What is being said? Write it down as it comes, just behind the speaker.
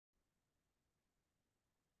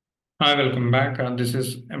Hi, welcome back. This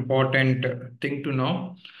is important thing to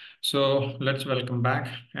know. So let's welcome back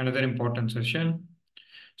another important session.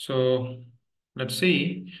 So let's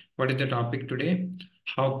see what is the topic today.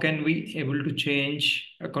 How can we able to change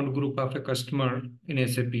account group of a customer in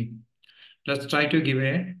SAP? Let's try to give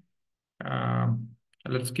a uh,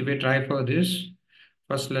 let's give a try for this.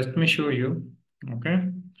 First, let me show you. Okay.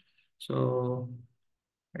 So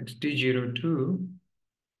XD02.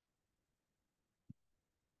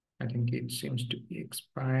 I think it seems to be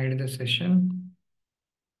expired the session.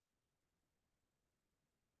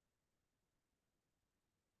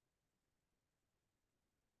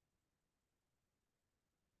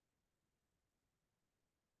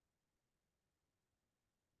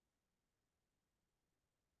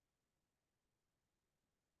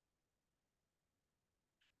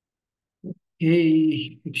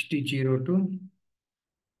 Hey, HD02.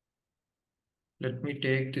 Let me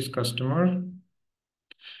take this customer.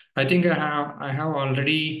 I think I have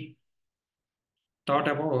already thought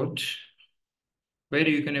about where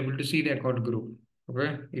you can able to see the account group.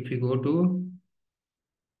 Okay, if you go to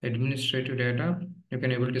administrative data, you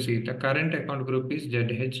can able to see the current account group is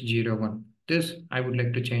ZH01. This I would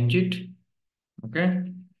like to change it.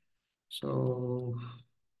 Okay, so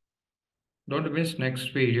don't miss next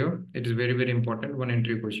video. It is very important one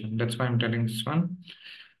entry question. That's why I'm telling this one.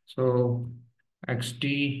 So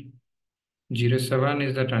XD07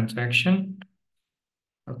 is the transaction.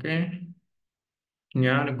 Okay.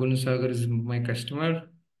 Nyan Gunsagar is my customer.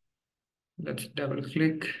 Let's double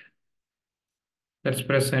click. Let's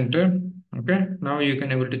press enter. Okay. Now you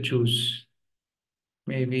can able to choose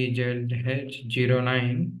maybe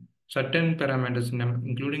ZH09. Certain parameters,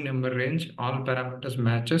 including number range, all parameters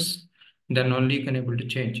matches. Then only you can able to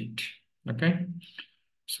change it. Okay.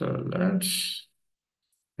 So let's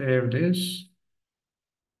save this.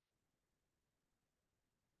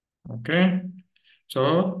 Okay.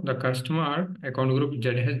 So the customer account group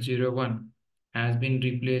ZH01 has been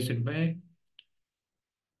replaced by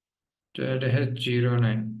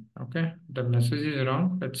ZH09. Okay, the message is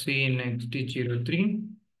wrong. Let's see in XD03.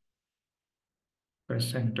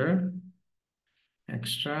 Press enter.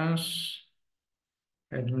 Extras.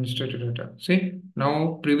 Administrative data. See,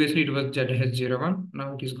 now previously it was ZH01.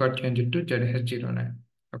 Now it is got changed to ZH09.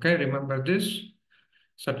 Okay, remember this.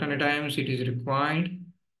 Certain times it is required.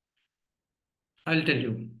 I'll tell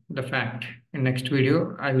you the fact. In next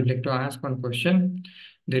video, I would like to ask one question.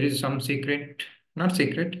 There is some secret, not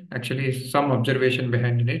secret, actually some observation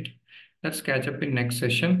behind it. Let's catch up in next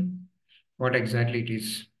session, what exactly it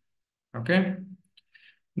is. Okay,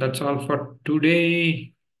 that's all for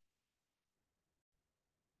today.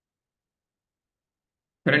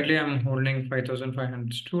 Currently, I'm holding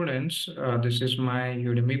 5,500 students. This is my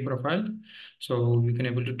Udemy profile. So you can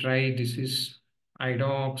able to try, this is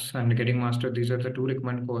idocs and getting master. These are the two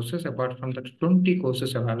recommended courses apart from the 20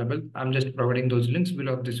 courses available. I'm just providing those links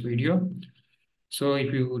below this video. So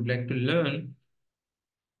if you would like to learn,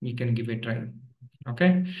 you can give it a try.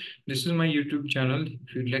 Okay, this is my YouTube channel.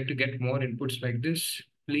 If you'd like to get more inputs like this,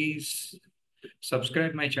 please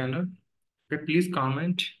subscribe my channel. Okay, please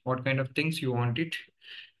comment what kind of things you want it.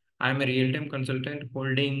 I'm a real-time consultant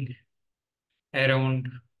holding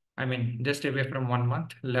around, just away from 1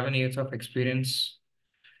 month, 11 years of experience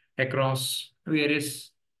across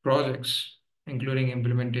various projects, including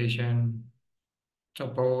implementation,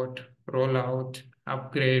 support, rollout,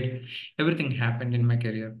 upgrade, everything happened in my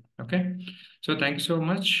career. Okay. So thank you so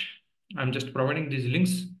much. I'm just providing these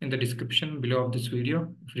links in the description below of this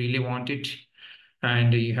video. If you really want it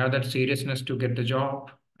and you have that seriousness to get the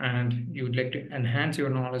job and you would like to enhance your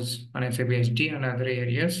knowledge on SAP SD and other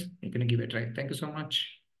areas, you can give it a try. Thank you so much.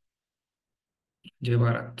 Jai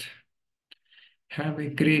Bharat. Have a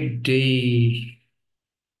great day.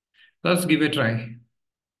 Let's give it a try.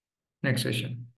 Next session.